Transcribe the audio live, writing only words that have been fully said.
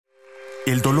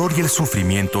El dolor y el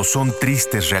sufrimiento son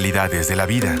tristes realidades de la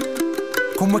vida.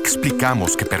 ¿Cómo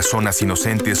explicamos que personas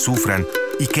inocentes sufran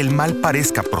y que el mal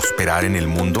parezca prosperar en el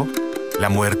mundo? ¿La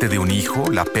muerte de un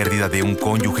hijo, la pérdida de un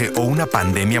cónyuge o una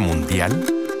pandemia mundial?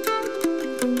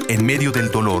 En medio del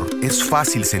dolor es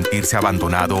fácil sentirse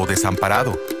abandonado o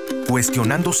desamparado,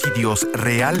 cuestionando si Dios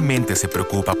realmente se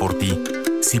preocupa por ti,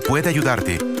 si puede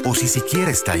ayudarte o si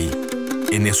siquiera está ahí.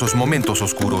 En esos momentos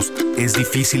oscuros es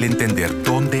difícil entender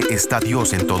dónde está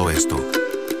Dios en todo esto.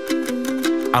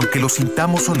 Aunque lo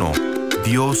sintamos o no,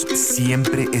 Dios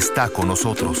siempre está con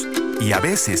nosotros y a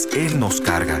veces Él nos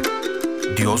carga.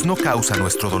 Dios no causa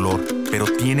nuestro dolor, pero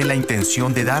tiene la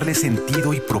intención de darle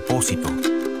sentido y propósito.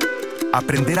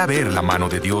 Aprender a ver la mano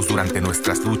de Dios durante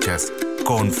nuestras luchas,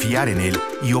 confiar en Él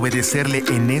y obedecerle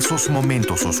en esos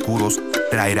momentos oscuros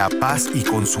traerá paz y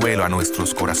consuelo a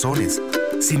nuestros corazones,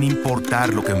 sin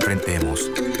importar lo que enfrentemos.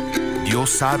 Dios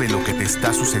sabe lo que te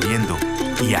está sucediendo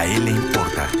y a Él le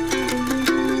importa.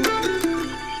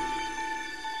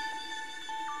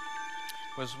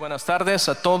 Pues buenas tardes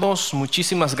a todos.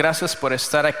 Muchísimas gracias por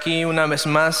estar aquí una vez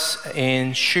más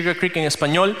en Sugar Creek en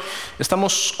español.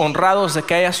 Estamos honrados de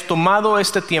que hayas tomado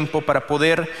este tiempo para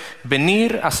poder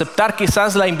venir, aceptar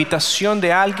quizás la invitación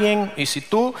de alguien. Y si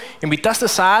tú invitaste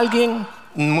a alguien,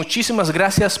 muchísimas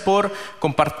gracias por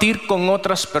compartir con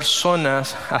otras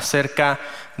personas acerca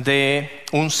de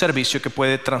un servicio que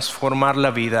puede transformar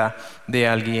la vida de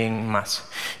alguien más.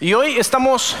 Y hoy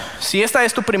estamos, si esta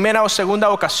es tu primera o segunda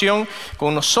ocasión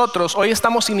con nosotros, hoy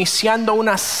estamos iniciando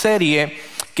una serie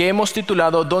que hemos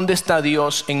titulado ¿Dónde está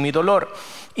Dios en mi dolor?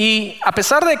 Y a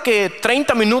pesar de que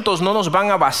 30 minutos no nos van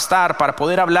a bastar para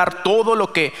poder hablar todo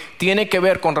lo que tiene que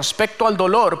ver con respecto al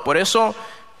dolor, por eso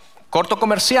corto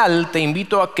comercial, te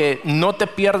invito a que no te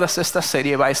pierdas esta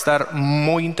serie, va a estar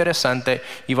muy interesante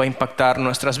y va a impactar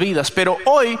nuestras vidas. Pero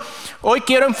hoy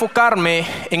quiero enfocarme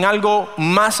en algo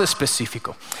más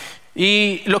específico.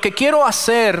 Y lo que quiero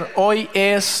hacer hoy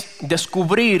es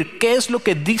descubrir qué es lo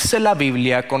que dice la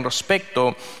Biblia con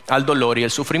respecto al dolor y el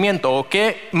sufrimiento, o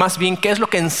más bien qué es lo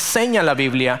que enseña la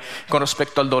Biblia con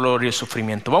respecto al dolor y el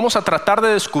sufrimiento. Vamos a tratar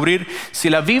de descubrir si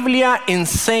la Biblia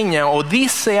enseña o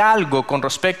dice algo con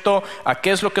respecto a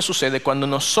qué es lo que sucede cuando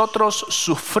nosotros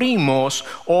sufrimos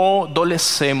o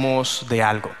dolecemos de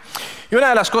algo. Y una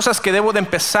de las cosas que debo de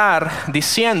empezar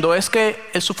diciendo es que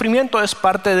el sufrimiento es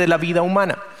parte de la vida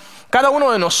humana. Cada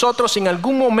uno de nosotros en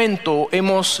algún momento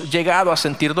hemos llegado a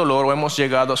sentir dolor o hemos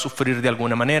llegado a sufrir de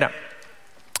alguna manera.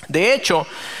 De hecho,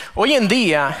 hoy en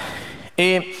día,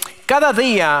 cada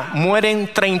día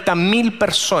mueren 30,000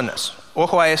 personas.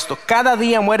 Ojo a esto, cada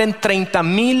día mueren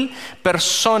 30,000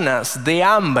 personas de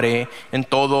hambre en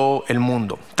todo el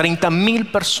mundo.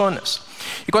 30,000 personas.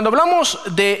 Y cuando hablamos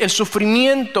del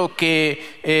sufrimiento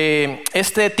que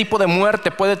este tipo de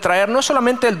muerte puede traer, no es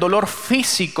solamente el dolor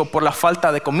físico por la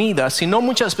falta de comida, sino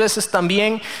muchas veces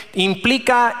también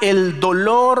implica el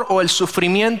dolor o el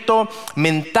sufrimiento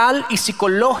mental y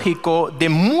psicológico de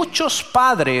muchos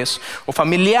padres o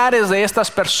familiares de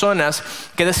estas personas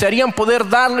que desearían poder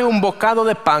darle un bocado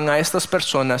de pan a estas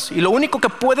personas. Y lo único que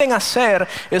pueden hacer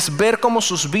es ver cómo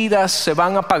sus vidas se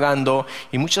van apagando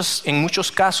y en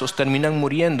muchos casos terminan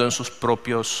muriendo en sus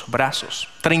propios brazos.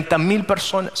 30,000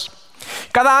 personas.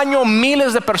 Cada año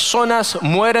miles de personas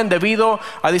mueren debido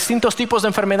a distintos tipos de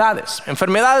enfermedades.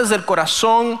 Enfermedades del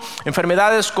corazón,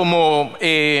 enfermedades como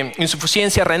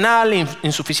insuficiencia renal,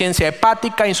 insuficiencia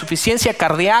hepática, insuficiencia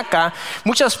cardíaca.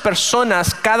 Muchas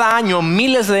personas cada año,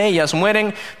 miles de ellas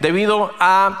mueren debido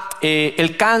a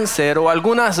el cáncer, o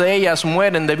algunas de ellas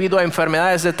mueren debido a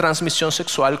enfermedades de transmisión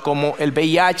sexual como el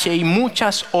VIH y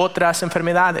muchas otras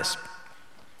enfermedades.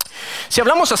 Si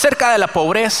hablamos acerca de la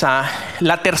pobreza,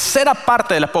 la tercera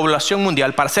parte de la población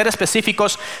mundial, para ser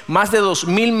específicos, más de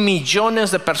 2,000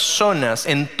 millones de personas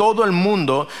en todo el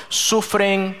mundo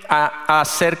sufren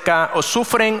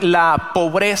sufren la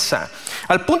pobreza,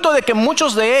 al punto de que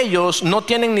muchos de ellos no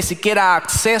tienen ni siquiera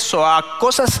acceso a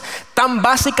cosas tan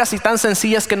básicas y tan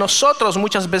sencillas que nosotros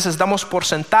muchas veces damos por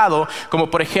sentado,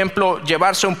 como por ejemplo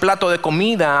llevarse un plato de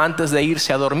comida antes de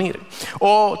irse a dormir,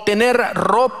 o tener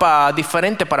ropa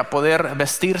diferente para poder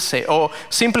vestirse, o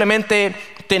simplemente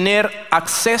tener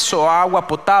acceso a agua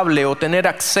potable, o tener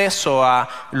acceso a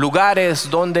lugares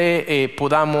donde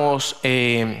podamos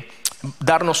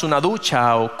darnos una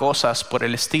ducha o cosas por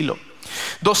el estilo.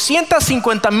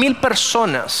 250,000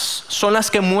 personas son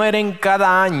las que mueren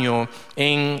cada año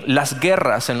en las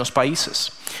guerras en los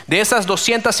países. De esas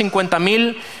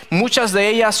 250,000, muchas de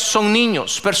ellas son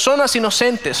niños, personas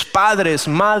inocentes, padres,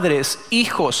 madres,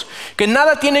 hijos, que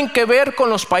nada tienen que ver con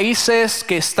los países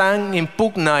que están en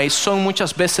pugna y son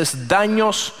muchas veces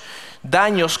daños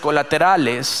daños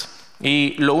colaterales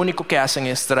y lo único que hacen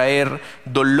es traer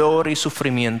dolor y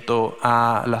sufrimiento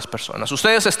a las personas.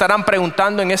 Ustedes estarán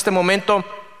preguntando en este momento,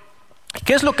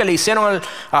 ¿qué es lo que le hicieron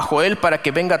a Joel para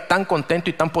que venga tan contento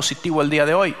y tan positivo el día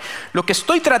de hoy? Lo que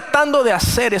estoy tratando de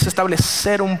hacer es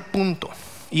establecer un punto.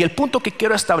 Y el punto que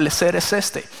quiero establecer es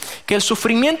este: que el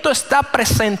sufrimiento está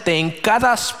presente en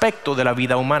cada aspecto de la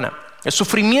vida humana. El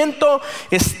sufrimiento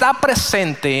está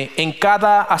presente en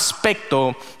cada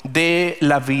aspecto de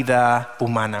la vida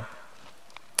humana.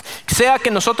 Sea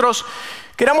que nosotros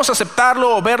queramos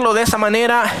aceptarlo o verlo de esa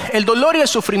manera, el dolor y el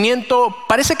sufrimiento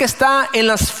parece que está en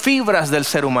las fibras del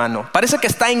ser humano, parece que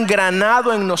está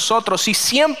engranado en nosotros, y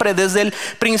siempre desde el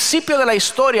principio de la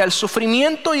historia el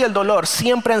sufrimiento y el dolor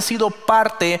siempre han sido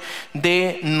parte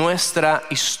de nuestra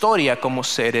historia como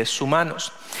seres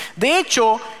humanos. De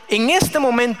hecho, en este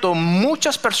momento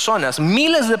muchas personas,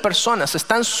 miles de personas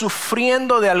están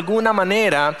sufriendo de alguna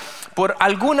manera por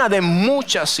alguna de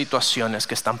muchas situaciones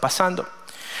que están pasando.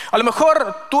 A lo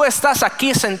mejor tú estás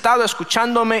aquí sentado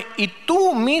escuchándome y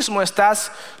tú mismo estás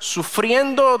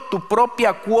sufriendo tu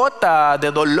propia cuota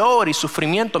de dolor y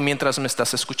sufrimiento mientras me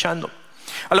estás escuchando.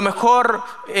 A lo mejor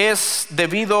es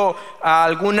debido a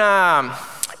algún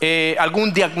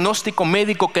diagnóstico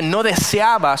médico que no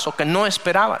deseabas o que no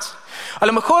esperabas. A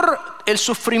lo mejor el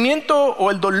sufrimiento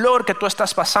o el dolor que tú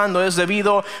estás pasando es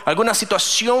debido a alguna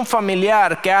situación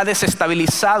familiar que ha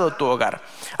desestabilizado tu hogar.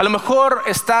 A lo mejor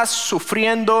estás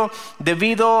sufriendo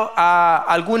debido a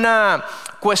alguna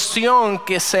cuestión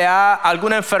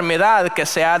alguna enfermedad que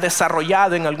se ha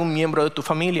desarrollado en algún miembro de tu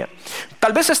familia.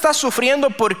 Tal vez estás sufriendo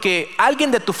porque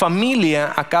alguien de tu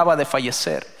familia acaba de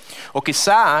fallecer. O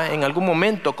quizá en algún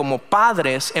momento como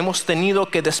padres hemos tenido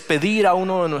que despedir a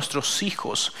uno de nuestros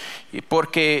hijos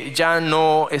porque ya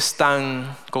no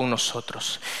están con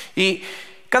nosotros. Y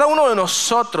cada uno de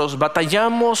nosotros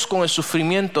batallamos con el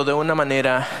sufrimiento de una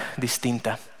manera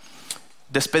distinta.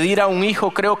 Despedir a un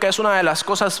hijo creo que es una de las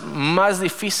cosas más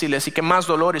difíciles y que más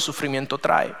dolor y sufrimiento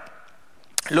trae.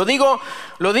 Lo digo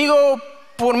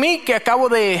por mí, que acabo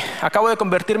de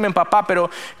convertirme en papá, pero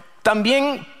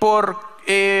también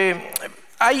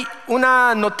hay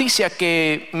una noticia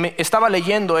que me estaba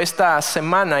leyendo esta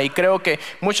semana y creo que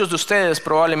muchos de ustedes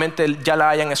probablemente ya la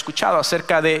hayan escuchado,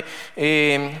 acerca de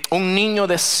un niño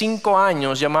de 5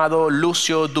 años llamado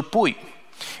Lucio Dupuy.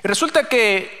 Y resulta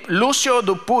que Lucio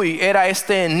Dupuy era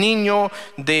este niño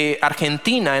de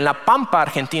Argentina, en la Pampa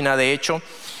Argentina de hecho,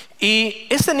 y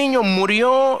este niño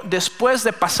murió después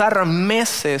de pasar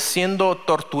meses siendo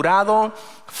torturado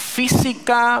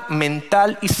física,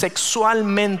 mental y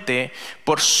sexualmente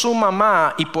por su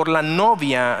mamá y por la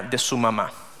novia de su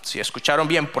mamá. Si escucharon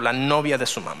bien, por la novia de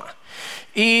su mamá.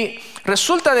 Y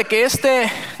resulta de que este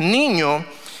niño,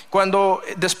 cuando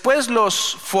después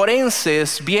los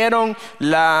forenses vieron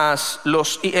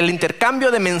el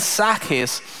intercambio de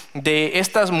mensajes de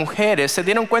estas mujeres, se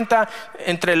dieron cuenta,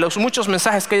 entre los muchos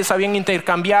mensajes que ellos habían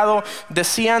intercambiado,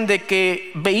 decían de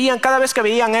que cada vez que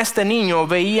veían a este niño,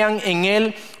 veían en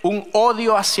él un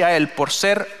odio hacia él por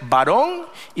ser varón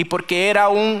y porque era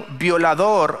un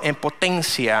violador en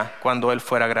potencia cuando él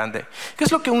fuera grande. ¿Qué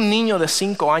es lo que un niño de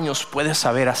 5 años puede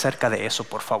saber acerca de eso,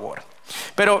 por favor?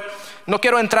 Pero no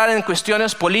quiero entrar en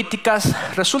cuestiones políticas.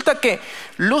 Resulta que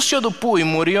Lucio Dupuy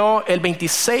murió el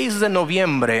 26 de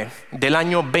noviembre del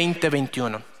año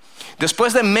 2021.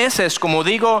 Después de meses, como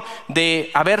digo, de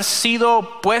haber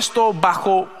sido puesto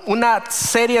bajo una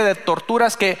serie de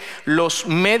torturas que los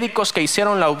médicos que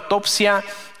hicieron la autopsia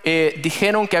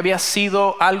dijeron que había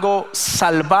sido algo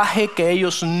salvaje que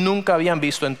ellos nunca habían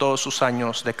visto en todos sus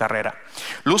años de carrera.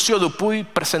 Lucio Dupuy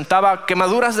presentaba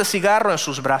quemaduras de cigarro en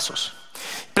sus brazos.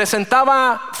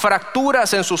 Presentaba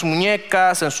fracturas en sus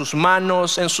muñecas, en sus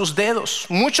manos, en sus dedos.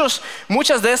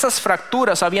 Muchas de esas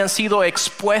fracturas habían sido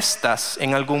expuestas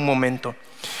en algún momento.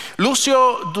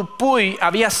 Lucio Dupuy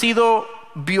había sido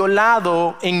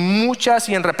violado en muchas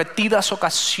y en repetidas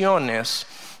ocasiones.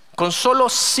 Con solo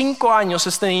 5 años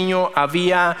este niño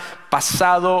había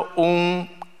pasado un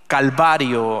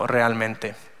calvario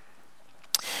realmente.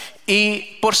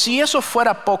 Y por si eso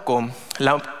fuera poco,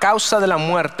 la causa de la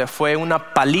muerte fue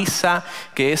una paliza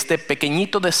que este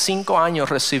pequeñito de 5 años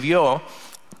recibió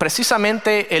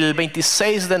precisamente el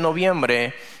 26 de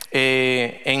noviembre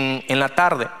en la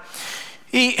tarde.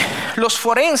 Y los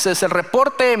forenses, el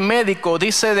reporte médico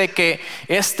dice de que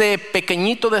este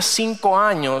pequeñito de 5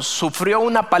 años sufrió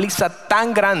una paliza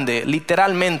tan grande,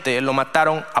 literalmente lo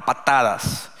mataron a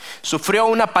patadas. Sufrió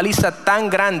una paliza tan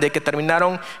grande que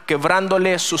terminaron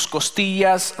quebrándole sus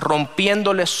costillas,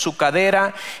 rompiéndole su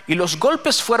cadera, y los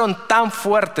golpes fueron tan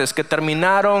fuertes que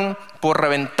terminaron por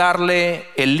reventarle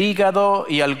el hígado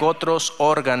y otros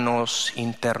órganos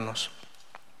internos.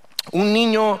 Un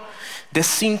niño de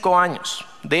 5 años.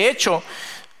 De hecho,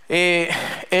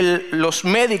 los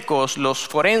médicos, los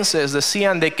forenses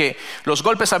decían de que los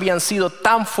golpes habían sido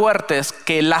tan fuertes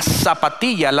que la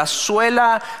zapatilla, la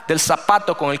suela del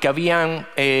zapato con el que habían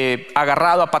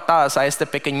agarrado a patadas a este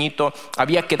pequeñito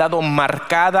había quedado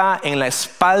marcada en la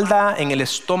espalda, en el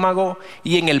estómago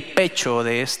y en el pecho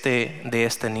de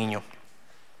este niño.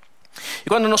 Y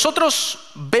cuando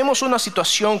nosotros vemos una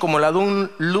situación como la de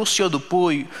un Lucio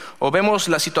Dupuy, o vemos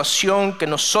la situación que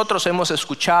nosotros hemos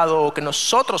escuchado, o que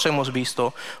nosotros hemos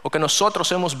visto, o que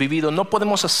nosotros hemos vivido, no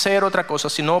podemos hacer otra cosa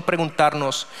sino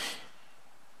preguntarnos,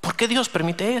 ¿por qué Dios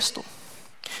permite esto?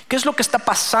 ¿Qué es lo que está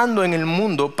pasando en el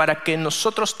mundo para que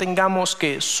nosotros tengamos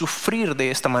que sufrir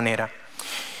de esta manera?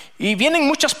 Y vienen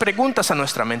muchas preguntas a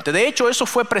nuestra mente. De hecho, eso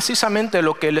fue precisamente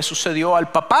lo que le sucedió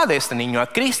al papá de este niño, a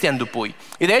Christian Dupuy.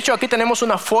 Y de hecho, aquí tenemos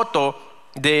una foto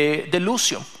de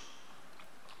Lucio.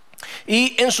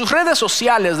 Y en sus redes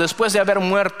sociales, después de haber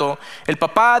muerto, el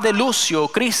papá de Lucio,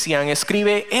 Christian,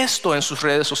 escribe esto en sus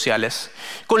redes sociales.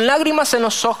 Con lágrimas en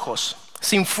los ojos,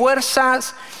 sin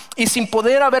fuerzas y sin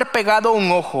poder haber pegado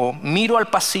un ojo, miro al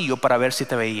pasillo para ver si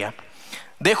te veía.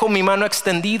 Dejo mi mano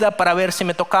extendida para ver si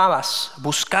me tocabas,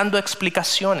 buscando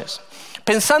explicaciones,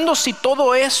 pensando si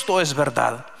todo esto es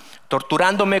verdad,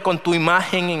 torturándome con tu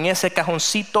imagen en ese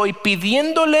cajoncito y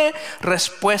pidiéndole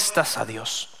respuestas a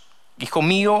Dios. Hijo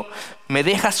mío, me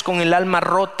dejas con el alma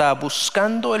rota,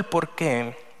 buscando el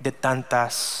porqué de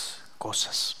tantas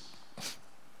cosas.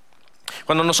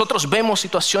 Cuando nosotros vemos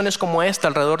situaciones como esta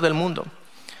alrededor del mundo,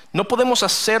 no podemos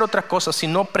hacer otra cosa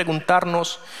sino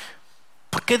preguntarnos,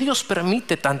 ¿por qué Dios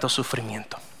permite tanto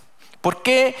sufrimiento? ¿Por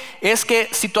qué es que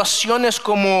situaciones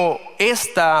como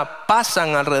esta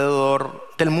pasan alrededor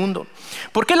del mundo?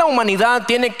 ¿Por qué la humanidad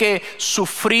tiene que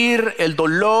sufrir el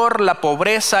dolor, la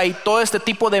pobreza y todo este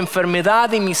tipo de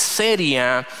enfermedad y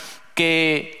miseria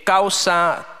que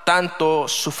causa tanto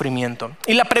sufrimiento?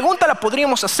 Y la pregunta la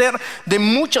podríamos hacer de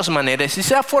muchas maneras y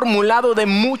se ha formulado de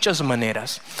muchas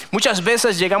maneras. Muchas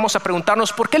veces llegamos a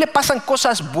preguntarnos ¿por qué le pasan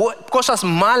cosas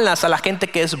malas a la gente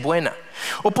que es buena?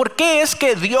 ¿O por qué es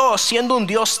que Dios, siendo un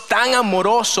Dios tan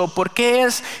amoroso, por qué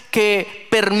es que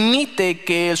permite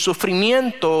que el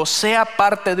sufrimiento sea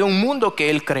parte de un mundo que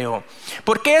Él creó?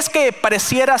 ¿Por qué es que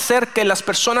pareciera ser que las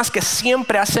personas que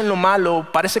siempre hacen lo malo,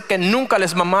 parece que nunca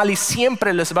les va mal y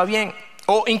siempre les va bien?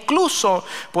 O incluso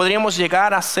podríamos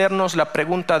llegar a hacernos la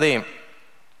pregunta de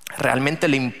 ¿realmente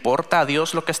le importa a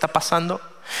Dios lo que está pasando?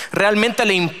 ¿Realmente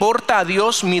le importa a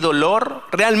Dios mi dolor?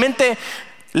 ¿Realmente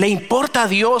le importa a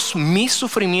Dios mi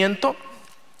sufrimiento?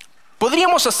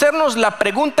 Podríamos hacernos la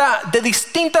pregunta de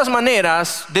distintas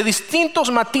maneras, de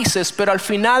distintos matices, pero al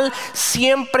final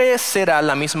siempre será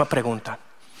la misma pregunta.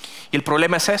 Y el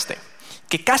problema es este,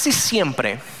 que casi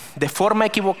siempre, de forma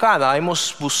equivocada,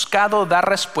 hemos buscado dar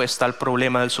respuesta al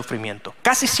problema del sufrimiento.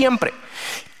 Casi siempre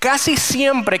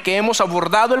que hemos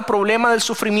abordado el problema del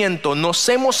sufrimiento, nos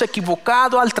hemos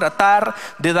equivocado al tratar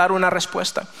de dar una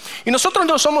respuesta. Y nosotros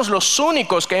no somos los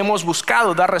únicos que hemos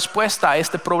buscado dar respuesta a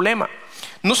este problema.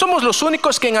 No somos los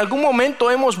únicos que en algún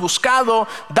momento hemos buscado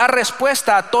dar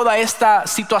respuesta a toda esta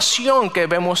situación que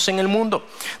vemos en el mundo.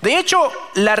 De hecho,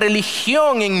 la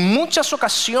religión en muchas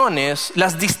ocasiones,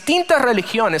 las distintas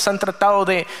religiones han tratado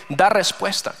de dar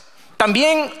respuesta.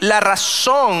 También la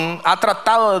razón ha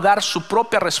tratado de dar su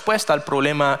propia respuesta al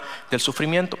problema del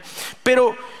sufrimiento.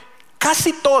 Pero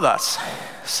casi todas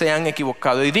se han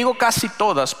equivocado. Y digo casi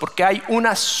todas porque hay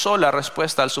una sola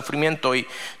respuesta al sufrimiento. Y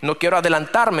no quiero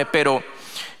adelantarme, pero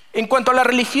en cuanto a la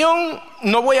religión,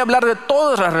 no voy a hablar de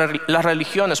todas las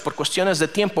religiones por cuestiones de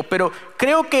tiempo. Pero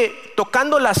creo que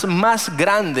tocando las más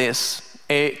grandes,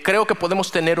 creo que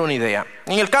podemos tener una idea.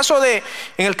 En el caso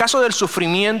del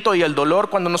sufrimiento y el dolor,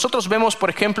 cuando nosotros vemos, por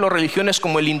ejemplo, religiones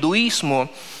como el hinduismo,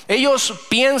 ellos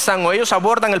piensan o ellos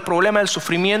abordan el problema del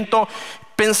sufrimiento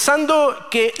pensando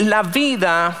que la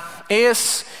vida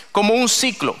es como un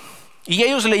ciclo y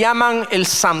ellos le llaman el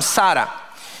samsara.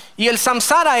 Y el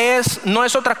samsara no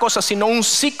es otra cosa sino un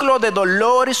ciclo de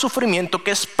dolor y sufrimiento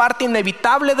que es parte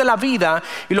inevitable de la vida,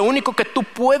 y lo único que tú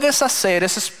puedes hacer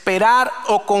es esperar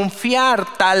o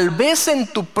confiar tal vez en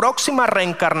tu próxima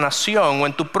reencarnación o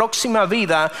en tu próxima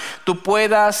vida tú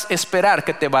puedas esperar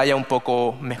que te vaya un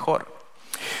poco mejor.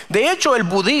 De hecho, el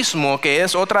budismo, que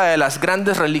es otra de las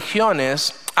grandes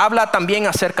religiones, habla también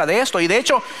acerca de esto. Y de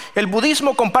hecho, el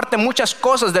budismo comparte muchas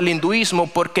cosas del hinduismo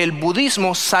porque el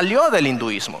budismo salió del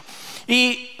hinduismo.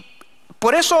 Y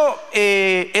por eso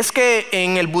es que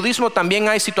en el budismo también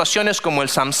hay situaciones como el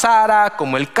samsara,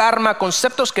 como el karma,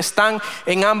 conceptos que están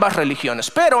en ambas religiones.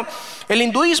 Pero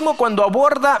el budismo cuando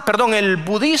aborda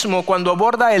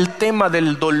el tema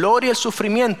del dolor y el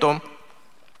sufrimiento,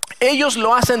 ellos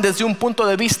lo hacen desde un punto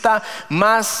de vista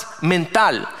más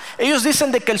mental. Ellos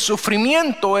dicen de que el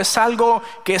sufrimiento es algo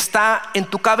que está en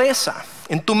tu cabeza,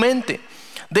 en tu mente.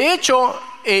 De hecho,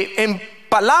 en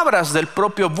palabras del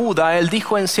propio Buda, él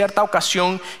dijo en cierta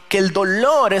ocasión que el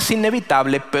dolor es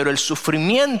inevitable, pero el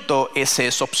sufrimiento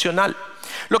es opcional.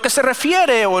 Lo que se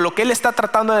refiere o lo que él está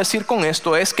tratando de decir con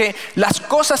esto es que las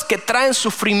cosas que traen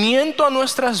sufrimiento a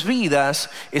nuestras vidas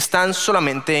están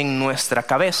solamente en nuestra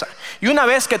cabeza. Y una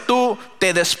vez que tú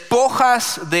te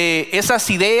despojas de esas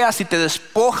ideas y te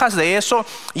despojas de eso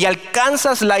y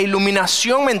alcanzas la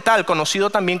iluminación mental, conocido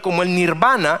también como el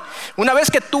nirvana, una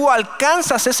vez que tú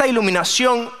alcanzas esa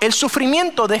iluminación, el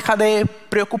sufrimiento deja de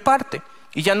preocuparte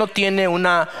y ya no tiene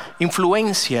una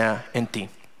influencia en ti.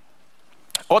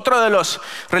 Otra de las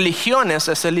religiones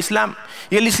es el Islam.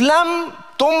 Y el Islam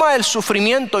toma el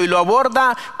sufrimiento y lo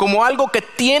aborda como algo que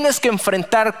tienes que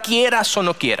enfrentar quieras o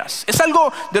no quieras. Es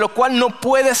algo de lo cual no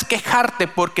puedes quejarte,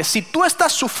 porque si tú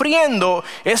estás sufriendo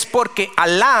es porque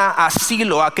Alá así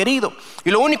lo ha querido. Y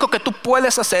lo único que tú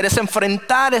puedes hacer es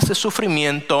enfrentar ese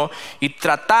sufrimiento y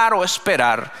tratar o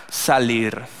esperar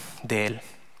salir de él.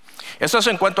 Eso es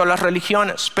en cuanto a las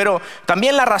religiones. Pero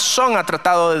también la razón ha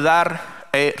tratado de dar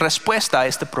respuesta a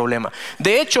este problema.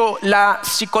 De hecho, la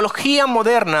psicología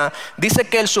moderna dice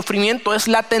que el sufrimiento es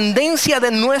la tendencia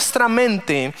de nuestra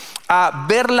mente a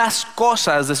ver las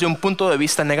cosas desde un punto de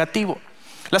vista negativo.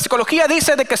 La psicología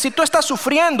dice de que si tú estás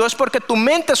sufriendo es porque tu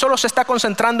mente solo se está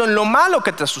concentrando en lo malo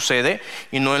que te sucede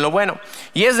y no en lo bueno.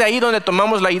 Y es de ahí donde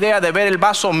tomamos la idea de ver el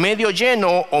vaso medio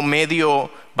lleno o medio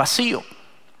vacío.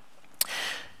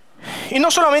 Y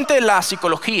no solamente la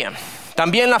psicología,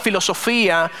 también la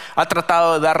filosofía ha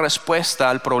tratado de dar respuesta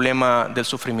al problema del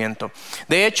sufrimiento.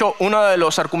 De hecho, uno de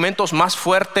los argumentos más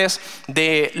fuertes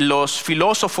de los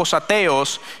filósofos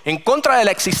ateos en contra de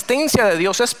la existencia de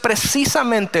Dios es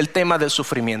precisamente el tema del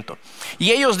sufrimiento.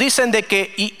 Y ellos dicen de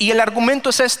que, y el argumento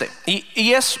es este,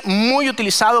 y es muy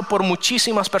utilizado por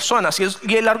muchísimas personas,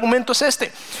 y el argumento es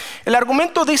este. El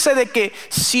argumento dice de que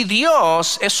si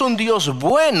Dios es un Dios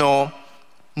bueno,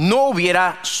 no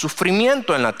hubiera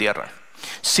sufrimiento en la tierra.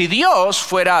 Si Dios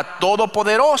fuera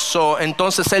todopoderoso,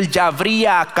 entonces Él ya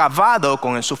habría acabado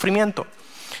con el sufrimiento.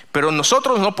 Pero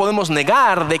nosotros no podemos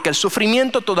negar de que el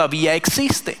sufrimiento todavía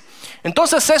existe.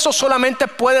 Entonces eso solamente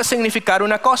puede significar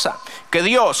una cosa: que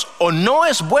Dios o no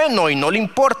es bueno y no le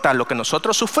importa lo que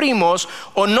nosotros sufrimos,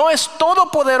 o no es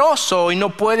todopoderoso y no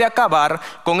puede acabar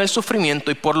con el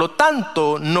sufrimiento y por lo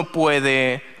tanto no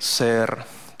puede ser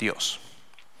Dios.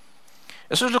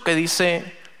 Eso es lo que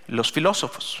dicen los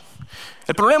filósofos.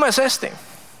 El problema es este,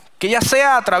 que ya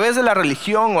sea a través de la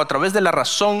religión o a través de la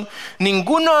razón,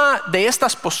 ninguna de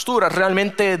estas posturas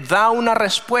realmente da una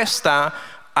respuesta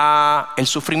a el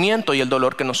sufrimiento y el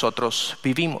dolor que nosotros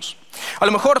vivimos. A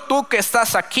lo mejor tú que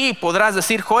estás aquí podrás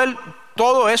decir: Joel,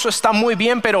 todo eso está muy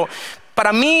bien, pero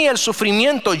para mí el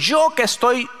sufrimiento, yo que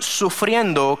estoy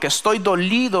sufriendo, que estoy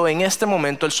dolido en este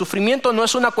momento, el sufrimiento no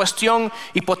es una cuestión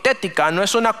hipotética, no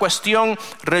es una cuestión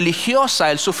religiosa,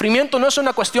 el sufrimiento no es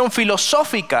una cuestión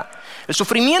filosófica. El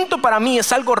sufrimiento para mí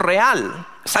es algo real,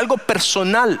 es algo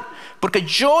personal, porque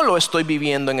yo lo estoy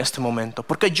viviendo en este momento,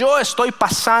 porque yo estoy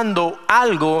pasando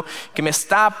algo que me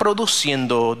está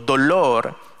produciendo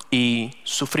dolor y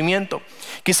sufrimiento.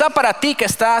 Quizá para ti que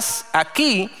estás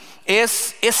aquí,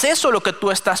 es eso lo que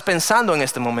tú estás pensando en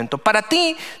este momento. Para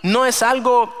ti no es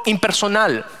algo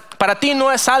impersonal. Para ti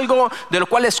no es algo de lo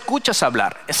cual escuchas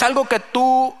hablar. Es algo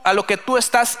a lo que tú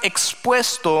estás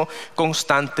expuesto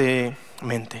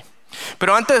constantemente.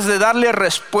 Pero antes de darle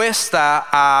respuesta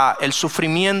al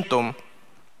sufrimiento,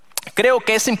 creo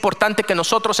que es importante que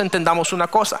nosotros entendamos una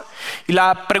cosa. Y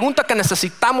la pregunta que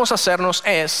necesitamos hacernos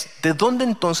es: ¿de dónde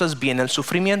entonces viene el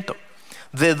sufrimiento?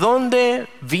 ¿De dónde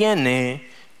viene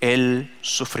el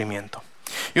sufrimiento?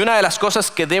 Y una de las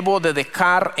cosas que debo de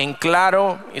dejar en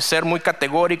claro y ser muy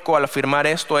categórico al afirmar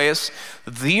esto es: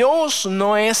 Dios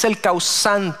no es el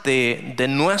causante de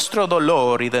nuestro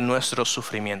dolor y de nuestro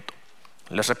sufrimiento.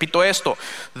 Les repito esto: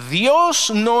 Dios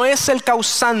no es el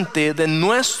causante de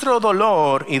nuestro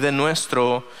dolor y de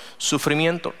nuestro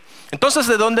sufrimiento. Entonces,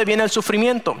 ¿de dónde viene el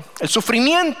sufrimiento? El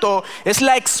sufrimiento es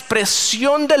la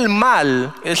expresión del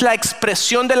mal, es la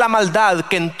expresión de la maldad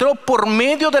que entró por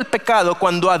medio del pecado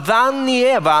cuando Adán y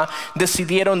Eva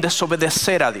decidieron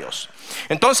desobedecer a Dios.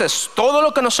 Entonces, todo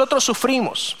lo que nosotros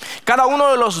sufrimos, cada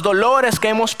uno de los dolores que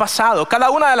hemos pasado, cada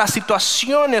una de las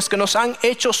situaciones que nos han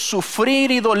hecho sufrir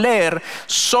y doler,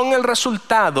 son el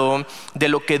resultado de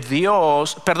lo que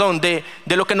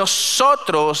de lo que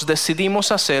nosotros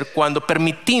decidimos hacer cuando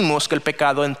permitimos que el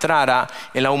pecado entrara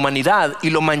en la humanidad y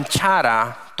lo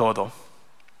manchara todo.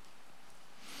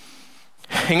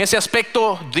 En ese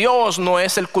aspecto, Dios no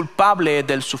es el culpable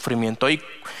del sufrimiento. Y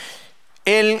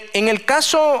en el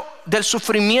caso del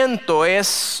sufrimiento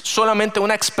es solamente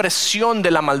una expresión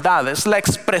de la maldad, es la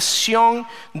expresión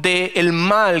del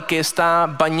mal que está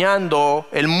bañando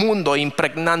el mundo,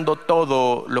 impregnando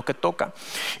todo lo que toca.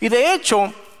 Y de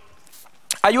hecho,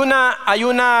 hay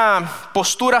una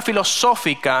postura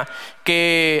filosófica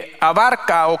que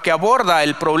abarca o que aborda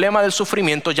el problema del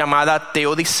sufrimiento llamada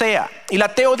teodicea. Y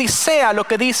la teodicea lo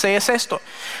que dice es esto.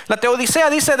 La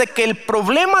teodicea dice de que el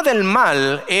problema del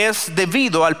mal es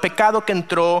debido al pecado que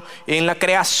entró en la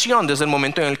creación desde el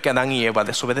momento en el que Adán y Eva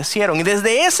desobedecieron. Y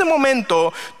desde ese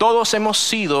momento todos hemos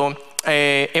sido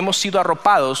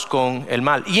arropados con el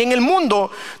mal. Y en el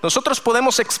mundo nosotros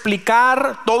podemos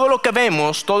explicar todo lo que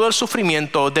vemos, todo el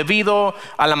sufrimiento debido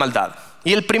a la maldad.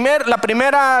 Y la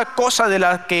primera cosa de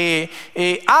la que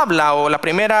habla, o la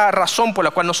primera razón por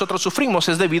la cual nosotros sufrimos,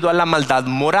 es debido a la maldad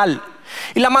moral.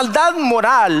 Y la maldad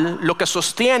moral lo que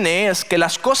sostiene es que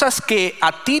las cosas que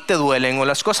a ti te duelen o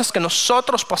las cosas que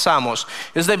nosotros pasamos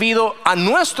es debido a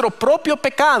nuestro propio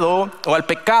pecado o al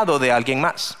pecado de alguien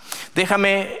más.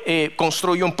 Déjame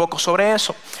construir un poco sobre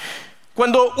eso.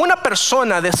 Cuando una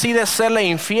persona decide serle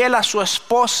infiel a su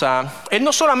esposa, él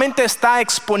no solamente está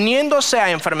exponiéndose a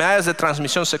enfermedades de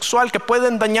transmisión sexual que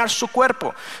pueden dañar su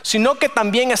cuerpo, sino que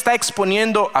también está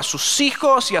exponiendo a sus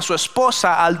hijos y a su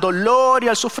esposa al dolor y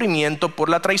al sufrimiento por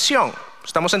la traición.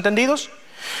 ¿Estamos entendidos?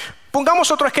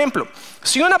 Pongamos otro ejemplo.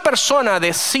 Si una persona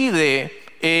decide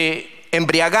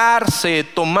embriagarse,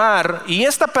 tomar, y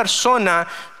esta persona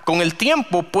con el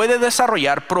tiempo puede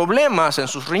desarrollar problemas en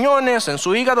sus riñones, en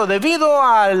su hígado, debido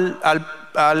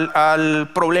al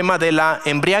problema de la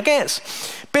embriaguez.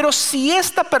 Pero si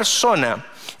esta persona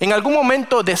en algún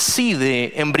momento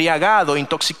decide, embriagado,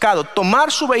 intoxicado,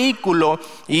 tomar su vehículo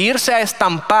e irse a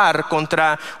estampar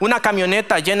contra una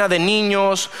camioneta llena de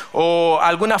niños o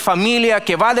alguna familia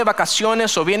que va de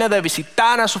vacaciones o viene de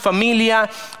visitar a su familia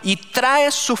y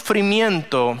trae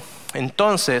sufrimiento,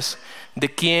 entonces,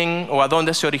 ¿de quién o a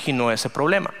dónde se originó ese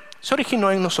problema? Se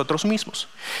originó en nosotros mismos.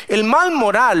 El mal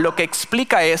moral lo que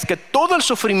explica es que todo el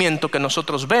sufrimiento que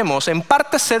nosotros vemos en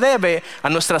parte se debe a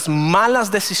nuestras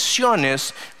malas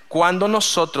decisiones cuando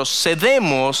nosotros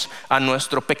cedemos a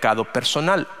nuestro pecado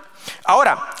personal.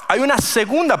 Ahora, hay una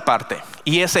segunda parte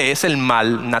y ese es el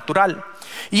mal natural.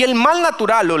 Y el mal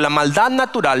natural o la maldad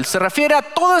natural se refiere a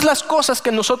todas las cosas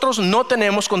que nosotros no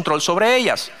tenemos control sobre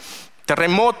ellas.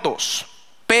 Terremotos,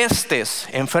 pestes,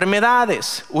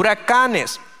 enfermedades,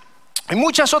 huracanes y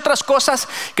muchas otras cosas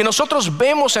que nosotros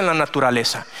vemos en la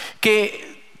naturaleza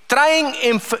que traen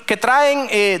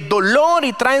dolor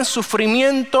y traen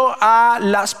sufrimiento a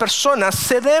las personas.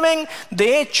 Se deben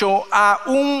de hecho a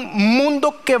un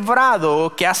mundo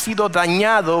quebrado que ha sido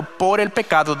dañado por el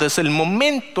pecado desde el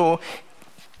momento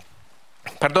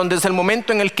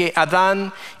en el que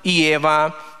Adán y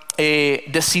Eva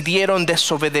decidieron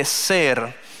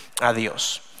desobedecer a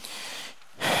Dios.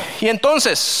 Y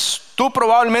entonces tú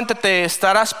probablemente te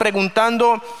estarás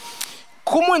preguntando,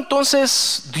 ¿cómo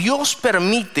entonces Dios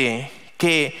permite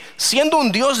que, siendo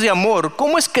un Dios de amor,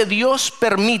 cómo es que Dios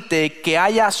permite que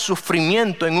haya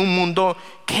sufrimiento en un mundo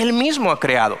que Él mismo ha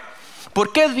creado?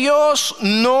 ¿Por qué Dios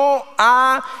no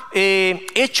ha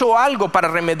hecho algo para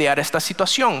remediar esta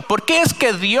situación? ¿Por qué es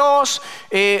que Dios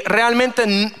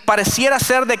realmente pareciera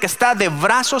ser de que está de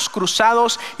brazos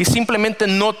cruzados y simplemente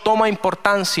no toma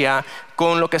importancia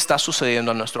con lo que está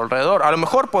sucediendo a nuestro alrededor? A lo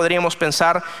mejor podríamos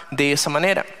pensar de esa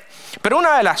manera. Pero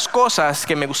una de las cosas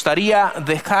que me gustaría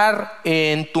dejar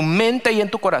en tu mente y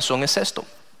en tu corazón es esto.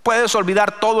 Puedes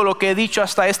olvidar todo lo que he dicho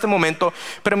hasta este momento,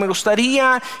 pero me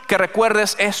gustaría que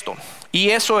recuerdes esto. Y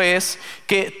eso es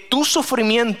que tu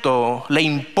sufrimiento le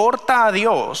importa a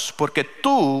Dios porque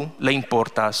tú le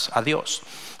importas a Dios.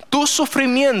 Tu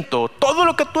sufrimiento, todo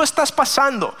lo que tú estás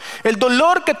pasando, el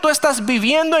dolor que tú estás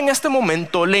viviendo en este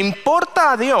momento, le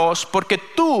importa a Dios porque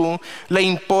tú le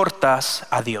importas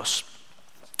a Dios.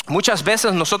 Muchas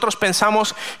veces nosotros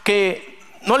pensamos que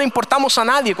no le importamos a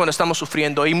nadie cuando estamos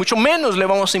sufriendo y mucho menos le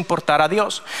vamos a importar a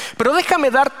Dios. Pero déjame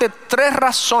darte 3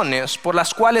 razones por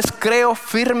las cuales creo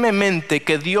firmemente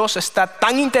que Dios está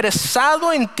tan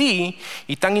interesado en ti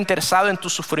y tan interesado en tu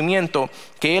sufrimiento,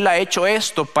 que Él ha hecho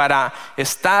esto para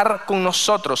estar con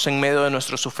nosotros en medio de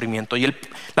nuestro sufrimiento. Y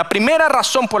la primera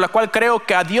razón por la cual creo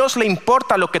que a Dios le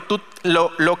importa lo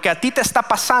que a ti te está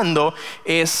pasando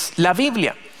es la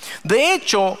Biblia. De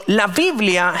hecho, la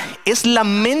Biblia es la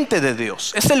mente de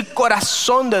Dios, es el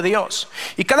corazón de Dios.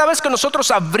 Y cada vez que nosotros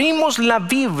abrimos la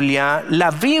Biblia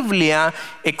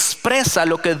expresa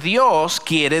lo que Dios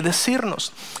quiere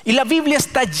decirnos. Y la Biblia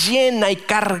está llena y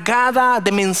cargada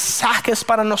de mensajes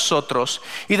para nosotros.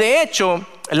 Y de hecho,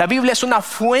 la Biblia es una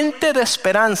fuente de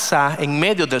esperanza en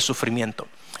medio del sufrimiento.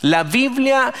 La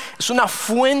Biblia es una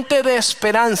fuente de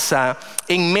esperanza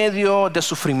en medio de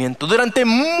sufrimiento. Durante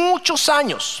muchos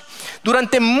años,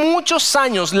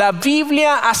 la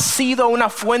Biblia ha sido una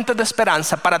fuente de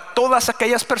esperanza para todas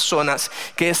aquellas personas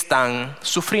que están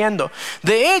sufriendo.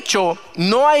 De hecho,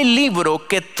 no hay libro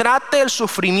que trate el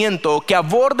sufrimiento o que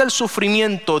aborde el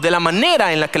sufrimiento de la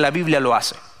manera en la que la Biblia lo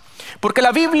hace. Porque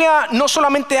la Biblia no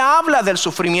solamente habla del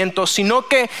sufrimiento, sino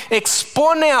que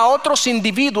expone a otros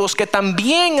individuos que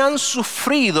también han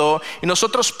sufrido, y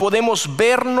nosotros podemos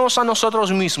vernos a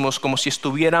nosotros mismos como si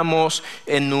estuviéramos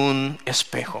en un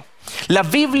espejo. La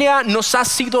Biblia nos ha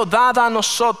sido dada a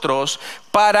nosotros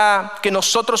para que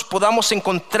nosotros podamos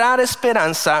encontrar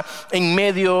esperanza en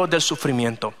medio del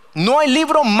sufrimiento. No hay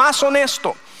libro más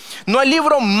honesto, no hay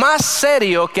libro más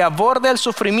serio que aborde el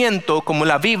sufrimiento como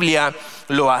la Biblia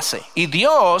lo hace. Y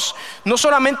Dios no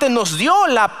solamente nos dio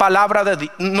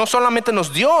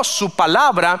su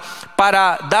palabra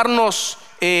para darnos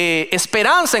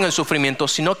esperanza en el sufrimiento,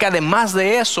 sino que además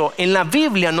de eso, en la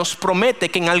Biblia nos promete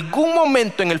que en algún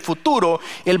momento en el futuro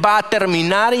Él va a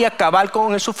terminar y acabar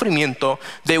con el sufrimiento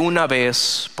de una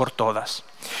vez por todas.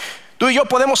 Tú y yo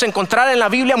podemos encontrar en la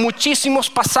Biblia muchísimos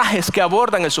pasajes que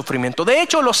abordan el sufrimiento. De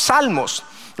hecho, los Salmos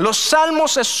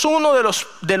es uno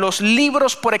de los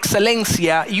libros por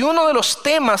excelencia y uno de los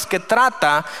temas que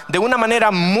trata de una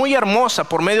manera muy hermosa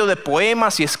por medio de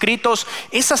poemas y escritos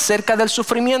es acerca del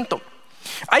sufrimiento.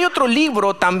 Hay otro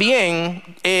libro también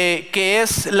que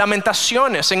es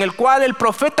Lamentaciones, en el cual el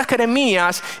profeta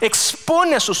Jeremías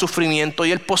expone su sufrimiento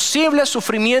y el posible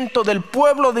sufrimiento del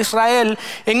pueblo de Israel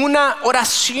en una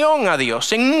oración a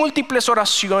Dios, en múltiples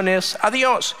oraciones a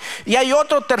Dios. Y hay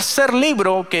otro tercer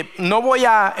libro que no voy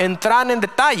a entrar en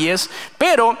detalles,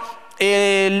 pero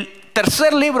el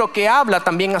tercer libro que habla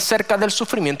también acerca del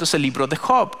sufrimiento es el libro de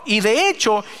Job. Y de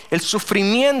hecho, el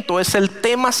sufrimiento es el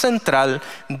tema central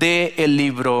del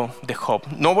libro de Job.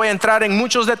 No voy a entrar en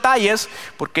muchos detalles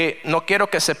porque no quiero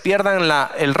que se pierdan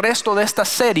el resto de esta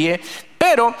serie,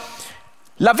 pero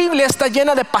la Biblia está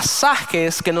llena de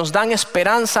pasajes que nos dan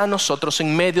esperanza a nosotros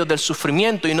en medio del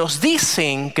sufrimiento y nos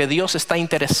dicen que Dios está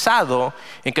interesado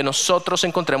en que nosotros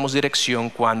encontremos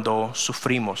dirección cuando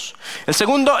sufrimos.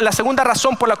 La segunda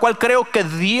razón por la cual creo que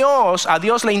a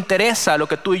Dios le interesa lo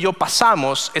que tú y yo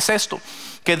pasamos es esto: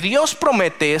 que Dios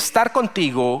promete estar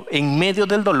contigo en medio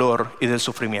del dolor y del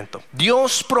sufrimiento.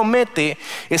 Dios promete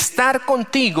estar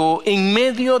contigo en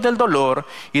medio del dolor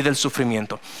y del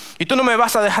sufrimiento. Y tú no me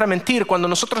vas a dejar mentir, cuando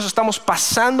nosotros estamos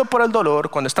pasando por el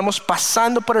dolor, cuando estamos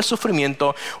pasando por el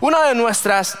sufrimiento, una de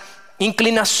nuestras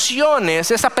inclinaciones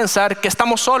es a pensar que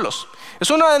estamos solos. Es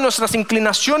una de nuestras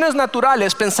inclinaciones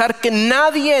naturales pensar que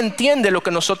nadie entiende lo que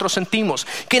nosotros sentimos,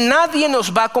 que nadie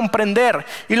nos va a comprender.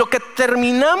 Y lo que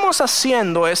terminamos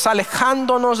haciendo es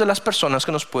alejándonos de las personas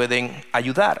que nos pueden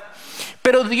ayudar.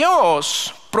 Pero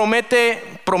Dios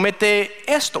promete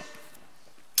esto.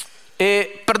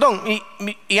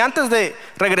 Y antes de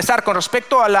regresar con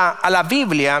respecto a la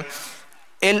Biblia,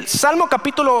 el Salmo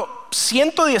capítulo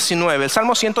 119, el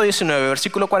Salmo 119,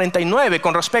 versículo 49,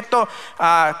 con respecto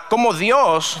a cómo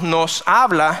Dios nos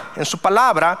habla en su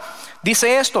palabra,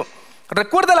 dice esto: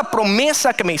 recuerda la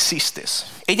promesa que me hiciste,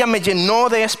 ella me llenó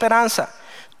de esperanza.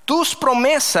 Tus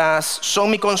promesas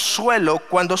son mi consuelo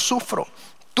cuando sufro,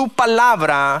 tu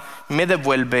palabra me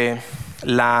devuelve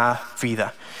la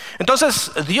vida.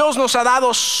 Entonces Dios nos ha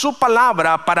dado su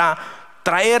palabra para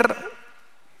traer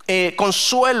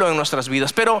consuelo en nuestras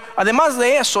vidas, pero además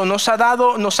de eso nos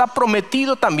ha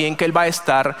prometido también que Él va a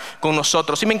estar con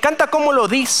nosotros. Y me encanta cómo lo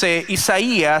dice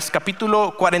Isaías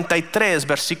capítulo 43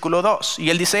 versículo 2, y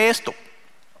Él dice esto: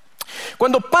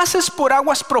 cuando pases por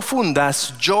aguas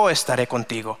profundas, yo estaré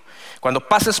contigo. Cuando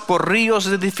pases por ríos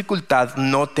de dificultad,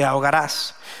 no te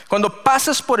ahogarás. Cuando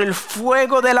pases por el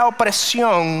fuego de la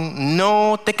opresión,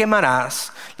 no te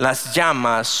quemarás. Las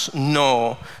llamas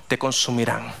no te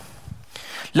consumirán.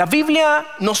 La Biblia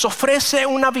nos ofrece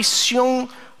una visión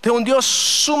de un Dios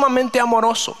sumamente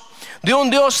amoroso, de un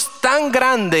Dios tan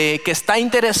grande que está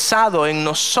interesado en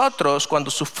nosotros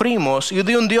cuando sufrimos, y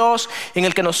de un Dios en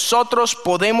el que nosotros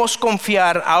podemos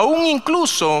confiar, aún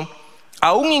incluso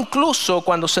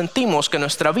cuando sentimos que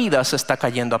nuestra vida se está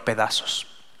cayendo a pedazos.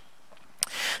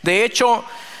 De hecho,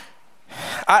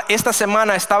 esta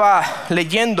semana estaba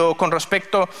leyendo con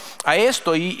respecto a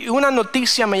esto y una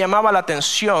noticia me llamaba la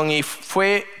atención y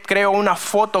fue, creo, una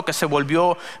foto que se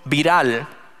volvió viral.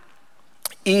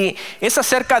 Y es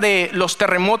acerca de los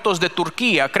terremotos de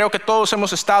Turquía. Creo que todos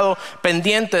hemos estado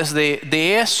pendientes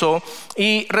de eso.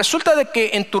 Y resulta de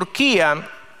que en Turquía,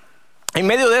 en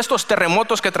medio de estos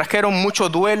terremotos que trajeron mucho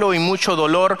duelo y mucho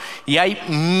dolor, y hay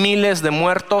miles de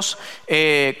muertos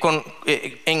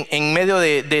en medio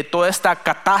de toda esta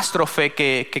catástrofe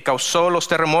que causó los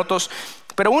terremotos,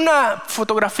 pero una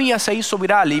fotografía se hizo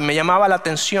viral y me llamaba la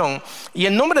atención. Y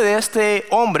el nombre de este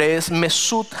hombre es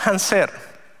Mesut Hanser.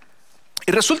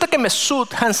 Y resulta que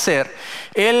Mesut Hanser,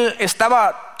 él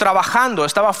estaba trabajando,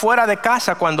 estaba fuera de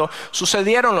casa cuando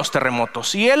sucedieron los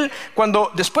terremotos. Y él,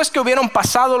 después que hubieron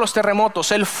pasado los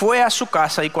terremotos, él fue a su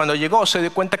casa y cuando llegó se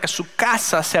dio cuenta que su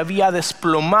casa se había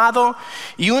desplomado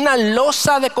y una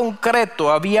losa de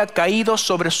concreto había caído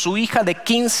sobre su hija de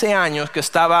 15 años que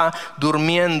estaba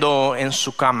durmiendo en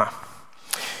su cama.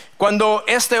 Cuando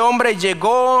este hombre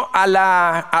llegó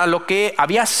a lo que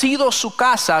había sido su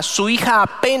casa, su hija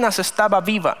apenas estaba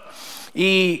viva.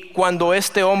 Y cuando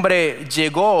este hombre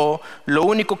llegó, lo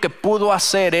único que pudo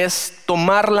hacer es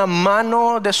tomar la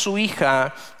mano de su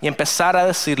hija y empezar a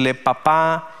decirle: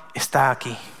 papá está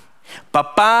aquí,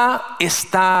 papá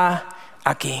está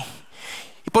aquí.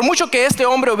 Y por mucho que este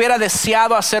hombre hubiera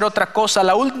deseado hacer otra cosa,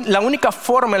 la única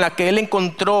forma en la que él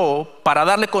encontró para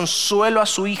darle consuelo a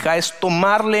su hija es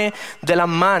tomarle de la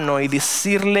mano y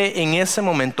decirle en ese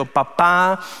momento: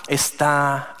 papá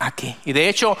está aquí. Y de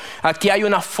hecho aquí hay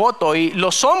una foto y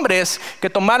los hombres que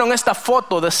tomaron esta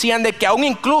foto decían de que aún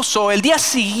incluso el día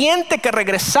siguiente que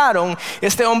regresaron,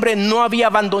 este hombre no había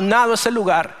abandonado ese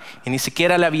lugar y ni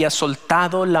siquiera le había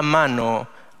soltado la mano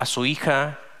a su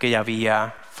hija que ya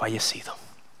había fallecido.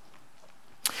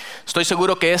 Estoy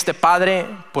seguro que este padre,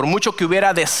 por mucho que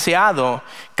hubiera deseado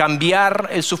cambiar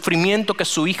el sufrimiento que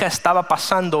su hija estaba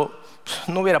pasando,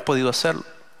 no hubiera podido hacerlo.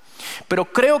 Pero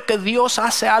creo que Dios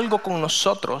hace algo con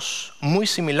nosotros muy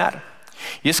similar.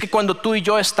 Y es que cuando tú y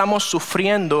yo estamos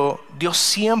sufriendo, Dios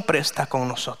siempre está con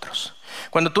nosotros.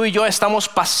 Cuando tú y yo estamos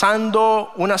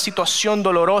pasando una situación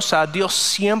dolorosa, Dios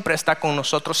siempre está con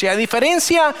nosotros. Y a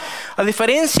diferencia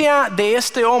de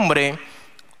este hombre,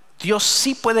 Dios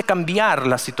sí puede cambiar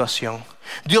la situación.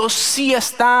 Dios sí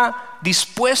está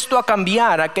dispuesto a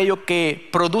cambiar aquello que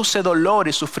produce dolor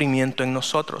y sufrimiento en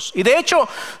nosotros. Y de hecho,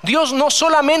 Dios no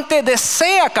solamente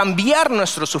desea cambiar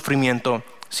nuestro sufrimiento,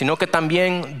 sino que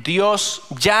también Dios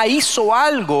ya hizo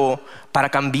algo para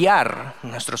cambiar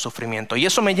nuestro sufrimiento. Y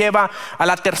eso me lleva a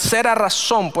la tercera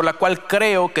razón por la cual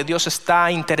creo que Dios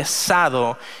está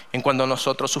interesado en cuando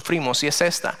nosotros sufrimos. Y es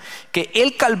esta: que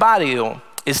el Calvario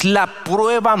es la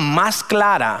prueba más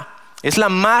clara, es la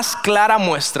más clara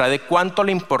muestra de cuánto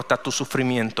le importa tu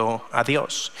sufrimiento a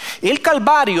Dios. El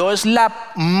Calvario es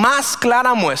la más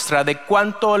clara muestra de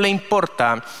cuánto le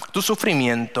importa tu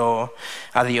sufrimiento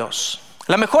a Dios.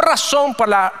 La mejor razón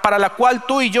para la cual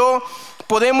tú y yo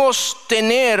podemos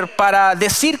tener para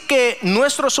decir que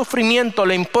nuestro sufrimiento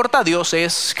le importa a Dios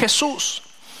es Jesús.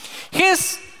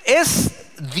 Es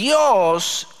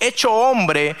Dios hecho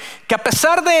hombre, que a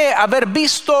pesar de haber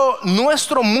visto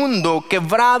nuestro mundo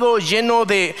quebrado, lleno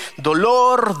de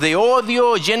dolor, de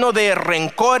odio, lleno de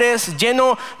rencores,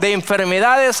 lleno de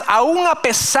enfermedades, aún a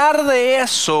pesar de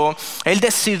eso, Él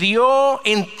decidió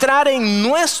entrar en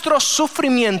nuestro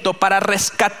sufrimiento para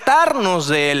rescatarnos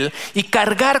de él y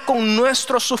cargar con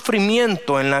nuestro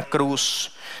sufrimiento en la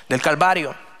cruz del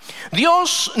Calvario.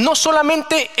 Dios no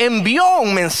solamente envió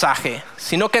un mensaje,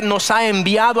 sino que nos ha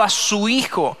enviado a su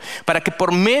Hijo para que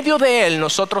por medio de Él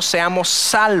nosotros seamos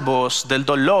salvos del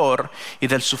dolor y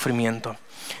del sufrimiento.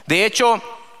 De hecho,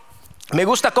 me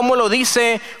gusta cómo lo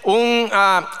dice un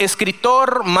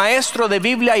escritor, maestro de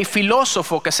Biblia y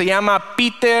filósofo que se llama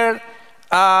Peter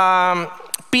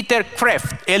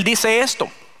Kreeft. Él dice esto: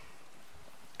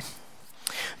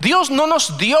 Dios no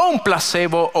nos dio un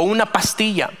placebo o una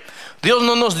pastilla. Dios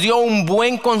no nos dio un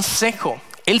buen consejo.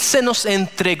 Él se nos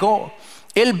entregó.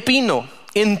 Él vino,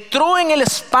 entró en el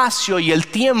espacio y el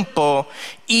tiempo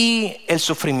y el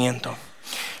sufrimiento.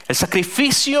 El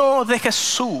sacrificio de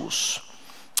Jesús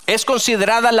es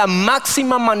considerada la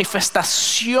máxima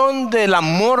manifestación del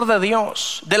amor de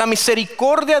Dios, de la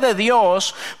misericordia de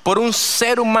Dios por un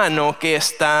ser humano que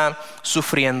está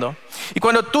sufriendo. Y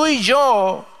cuando tú y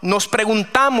yo nos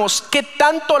preguntamos qué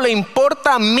tanto le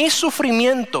importa mi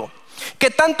sufrimiento,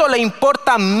 qué tanto le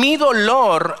importa mi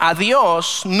dolor a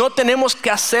Dios, no tenemos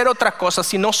que hacer otra cosa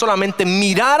sino solamente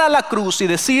mirar a la cruz y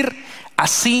decir: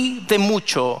 así de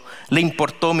mucho le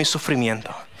importó mi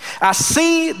sufrimiento.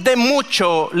 Así de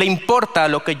mucho le importa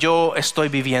lo que yo estoy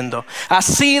viviendo.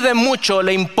 Así de mucho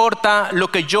le importa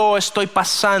lo que yo estoy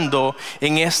pasando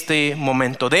en este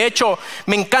momento. De hecho,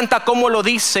 me encanta cómo lo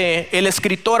dice el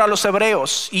escritor a los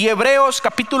Hebreos. Y Hebreos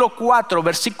capítulo 4,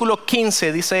 versículo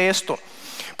 15 dice esto: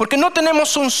 porque no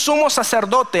tenemos un sumo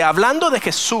sacerdote, hablando de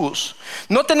Jesús,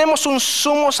 no tenemos un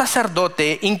sumo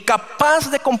sacerdote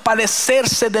incapaz de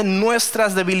compadecerse de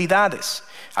nuestras debilidades.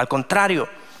 Al contrario,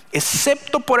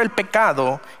 excepto por el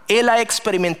pecado, Él ha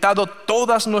experimentado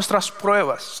todas nuestras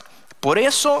pruebas. Por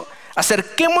eso,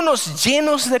 acerquémonos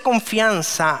llenos de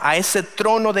confianza a ese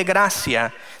trono de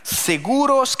gracia,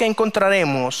 seguros que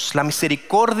encontraremos la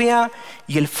misericordia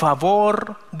y el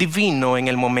favor divino en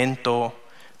el momento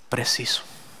preciso.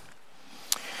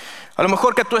 A lo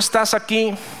mejor que tú estás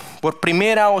aquí por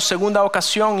primera o segunda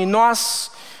ocasión y no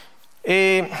has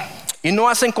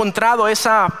encontrado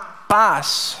esa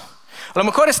paz. A lo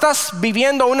mejor estás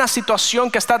viviendo una situación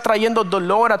que está trayendo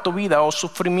dolor a tu vida o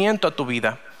sufrimiento a tu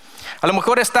vida. A lo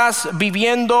mejor estás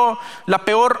viviendo la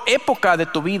peor época de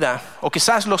tu vida, o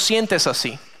quizás lo sientes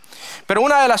así. Pero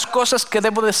una de las cosas que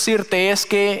debo decirte es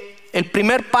que el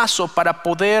primer paso para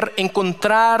poder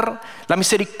encontrar la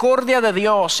misericordia de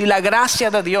Dios y la gracia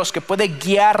de Dios que puede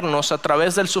guiarnos a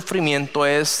través del sufrimiento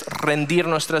es rendir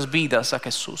nuestras vidas a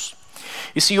Jesús.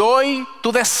 Y si hoy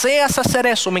tú deseas hacer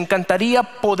eso, me encantaría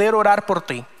poder orar por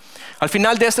ti. Al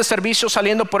final de este servicio,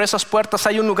 saliendo por esas puertas,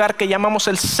 hay un lugar que llamamos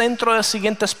el Centro de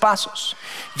Siguientes Pasos.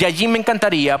 Y allí me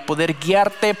encantaría poder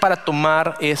guiarte para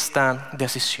tomar esta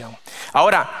decisión.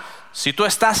 Ahora, si tú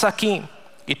estás aquí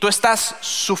y tú estás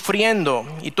sufriendo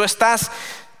y tú estás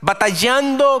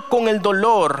batallando con el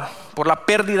dolor por la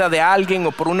pérdida de alguien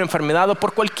o por una enfermedad o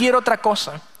por cualquier otra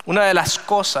cosa, una de las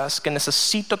cosas que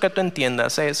necesito que tú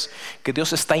entiendas es que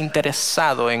Dios está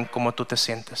interesado en cómo tú te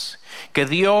sientes. Que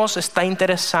Dios está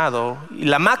interesado, y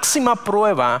la máxima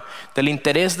prueba del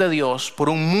interés de Dios por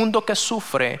un mundo que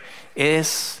sufre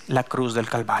es la cruz del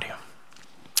Calvario.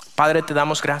 Padre, te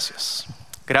damos gracias.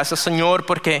 Gracias, Señor,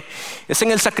 porque es en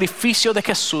el sacrificio de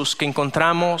Jesús que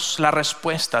encontramos la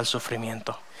respuesta al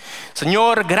sufrimiento.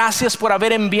 Señor, gracias por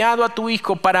haber enviado a tu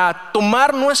Hijo para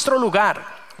tomar nuestro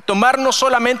lugar. Tomar no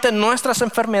solamente nuestras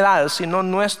enfermedades, sino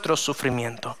nuestro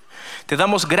sufrimiento. Te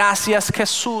damos gracias,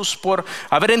 Jesús, por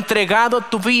haber entregado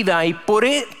tu vida y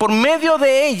por medio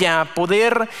de ella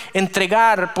poder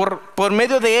entregar, por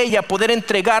medio de ella poder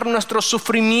entregar nuestro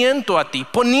sufrimiento a ti,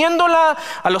 poniéndola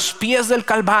a los pies del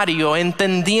Calvario,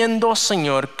 entendiendo,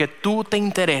 Señor, que tú te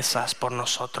interesas por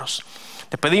nosotros.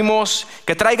 Te pedimos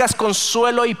que traigas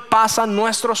consuelo y paz a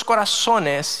nuestros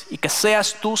corazones y que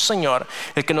seas tú, Señor,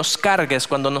 el que nos cargues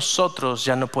cuando nosotros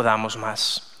ya no podamos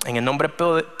más. En el nombre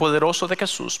poderoso de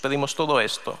Jesús pedimos todo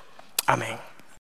esto. Amén.